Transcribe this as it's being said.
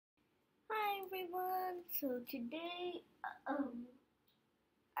everyone. So today,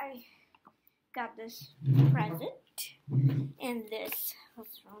 I got this present, and this was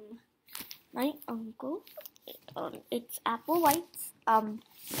from my uncle. It's Apple White's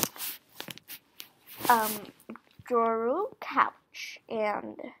Joru couch,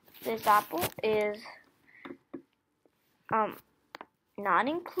 and this apple is not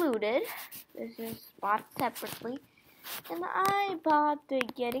included. This is bought separately. And I bought the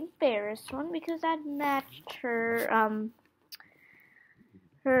Getting Ferris one because that matched her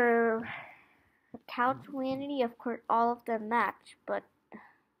couch vanity. Of course, all of them match, but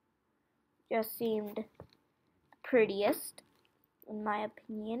just seemed prettiest in my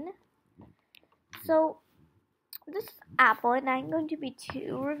opinion. So this is Apple, and I'm going to be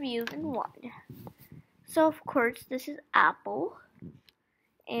two reviews in one. So of course, this is Apple,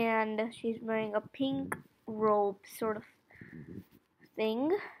 and she's wearing a pink robe sort of thing.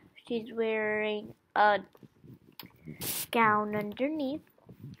 She's wearing a gown underneath.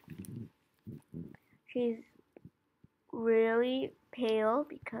 She's really pale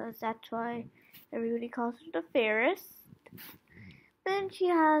because that's why everybody calls her the fairest. Then she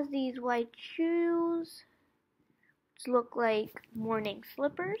has these white shoes which look like morning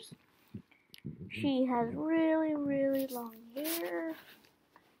slippers. She has really long hair.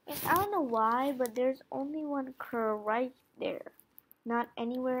 And I don't know why, but there's only one curl right there. Not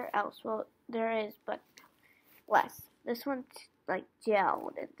anywhere else. Well, there is, but less. This one's like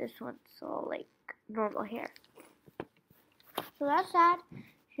gelled, and this one's all like normal hair. So that's that.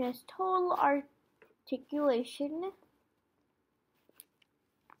 She has total articulation.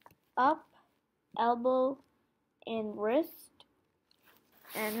 Up, elbow, and wrist.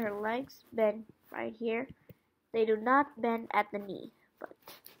 And her legs bend right here. They do not bend at the knee, but...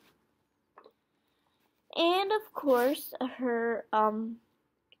 And of course, her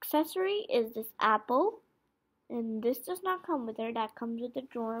accessory is this apple, and this does not come with her. That comes with the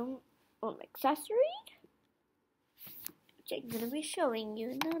drum accessory, which I'm gonna be showing you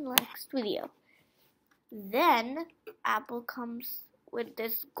in the next video. Then Apple comes with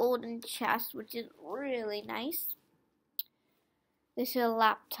this golden chest, which is really nice. This is a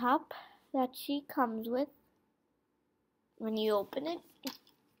laptop that she comes with. When you open it,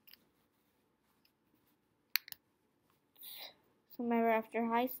 my After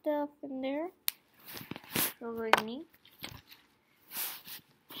High stuff in there. Really neat.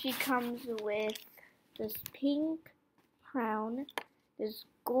 She comes with this pink crown, this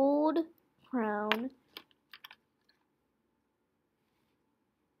gold crown,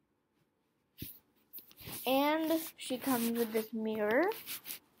 and she comes with this mirror.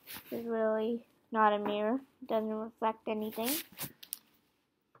 It's really not a mirror, it doesn't reflect anything.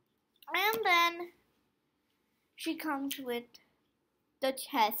 And then she comes with the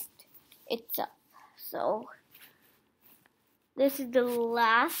chest itself. So this is the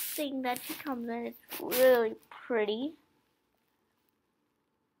last thing that she comes in. It's really pretty.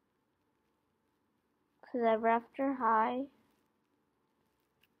 Because Ever After High.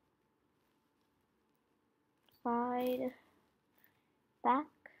 Side, back.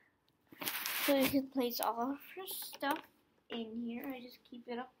 So you can place all of her stuff in here. I just keep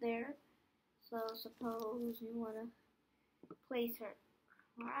it up there. So suppose you want to place her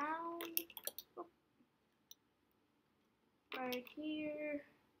crown right here,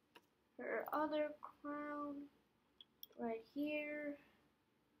 her other crown right here.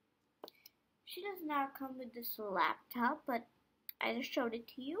 She does not come with this laptop, but I just showed it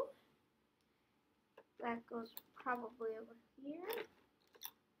to you. That goes probably over here.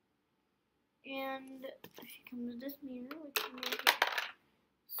 And she comes with this mirror, which is here.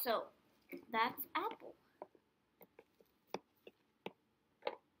 So that's Apple.